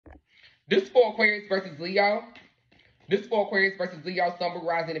This for Aquarius versus Leo. This for Aquarius versus Leo, Sun, Moon,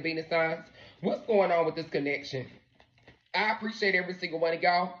 Rising, and Venus signs. What's going on with this connection? I appreciate every single one of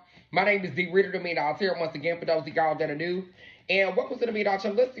y'all. My name is D. Ritter, the MILLIONDOLLATAROT here once again for those of y'all that are new. And welcome to the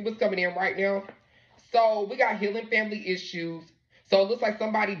MILLIONDOLLATAROT. Let's see what's coming in right now. So we got healing family issues. So it looks like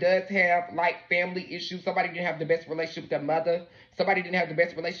somebody does have like family issues. Somebody didn't have the best relationship with their mother. Somebody didn't have the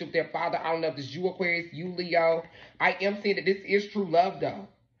best relationship with their father. I don't know if this is you, Aquarius, you, Leo. I am seeing that this is true love, though.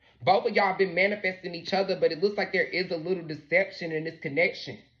 Both of y'all have been manifesting each other, but it looks like there is a little deception in this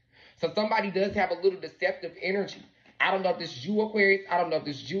connection. So somebody does have a little deceptive energy. I don't know if this is you, Aquarius. I don't know if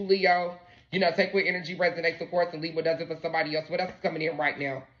this is you, Leo. You know, take what energy resonates, of course, and leave what doesn't for somebody else. What else is coming in right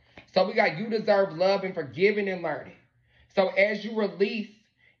now? So we got you deserve love and forgiving and learning. So as you release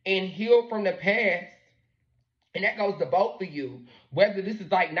and heal from the past, and that goes to both of you, whether this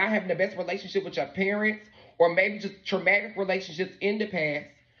is like not having the best relationship with your parents or maybe just traumatic relationships in the past,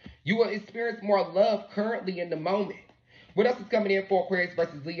 you will experience more love currently in the moment. What else is coming in for Aquarius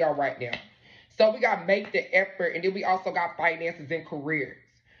versus Leo right now? So we got make the effort, and then we also got finances and careers.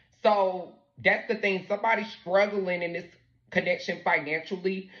 So that's the thing. Somebody's struggling in this connection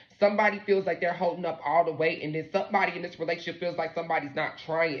financially. Somebody feels like they're holding up all the weight, and then somebody in this relationship feels like somebody's not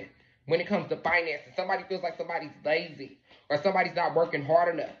trying when it comes to finances. Somebody feels like somebody's lazy or somebody's not working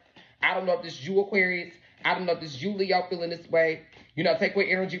hard enough. I don't know if this is you, Aquarius. I don't know if this is you, Leo, feeling this way. You know, take what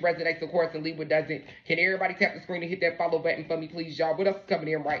energy resonates, of course, and leave what doesn't. Can everybody tap the screen and hit that follow button for me, please, y'all? What else is coming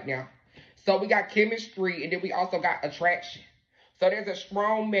in right now? So we got chemistry, and then we also got attraction. So there's a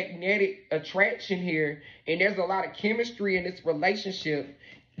strong magnetic attraction here, and there's a lot of chemistry in this relationship.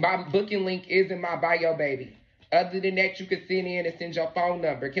 My booking link is in my bio, baby. Other than that, you can send in and send your phone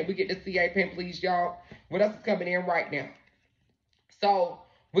number. Can we get the CA pin, please, y'all? What else is coming in right now? So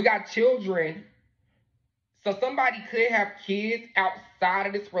we got children. So somebody could have kids outside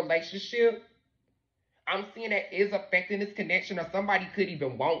of this relationship. I'm seeing that is affecting this connection, or somebody could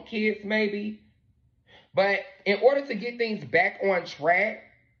even want kids maybe. But in order to get things back on track,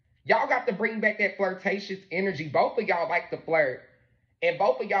 y'all got to bring back that flirtatious energy. Both of y'all like to flirt, and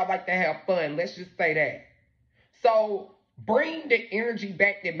both of y'all like to have fun. Let's just say that. So bring the energy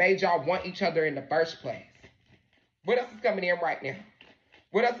back that made y'all want each other in the first place. What else is coming in right now?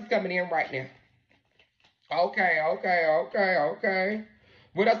 What else is coming in right now? Okay.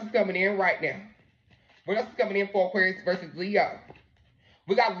 What else is coming in right now? What else is coming in for Aquarius versus Leo?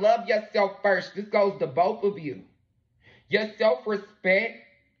 We got love yourself first. This goes to both of you. Your self-respect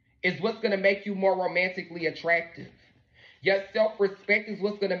is what's going to make you more romantically attractive. Your self-respect is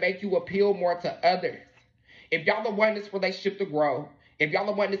what's going to make you appeal more to others. If y'all don't want this relationship to grow, if y'all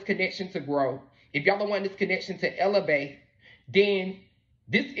don't want this connection to grow, if y'all don't want this connection to elevate, then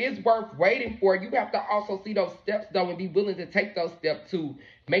this is worth waiting for. You have to also see those steps, though, and be willing to take those steps to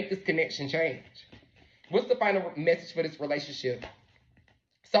make this connection change. What's the final message for this relationship?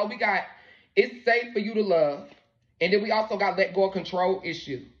 So we got, it's safe for you to love. And then we also got let go of control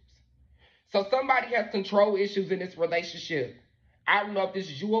issues. So somebody has control issues in this relationship. I don't know if this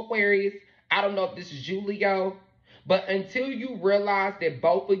is you, Aquarius. I don't know if this is you, Leo. But until you realize that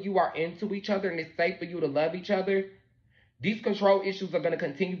both of you are into each other and it's safe for you to love each other, these control issues are going to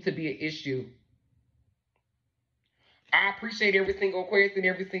continue to be an issue. I appreciate every single Aquarius and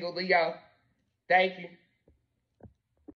every single Leo. Thank you.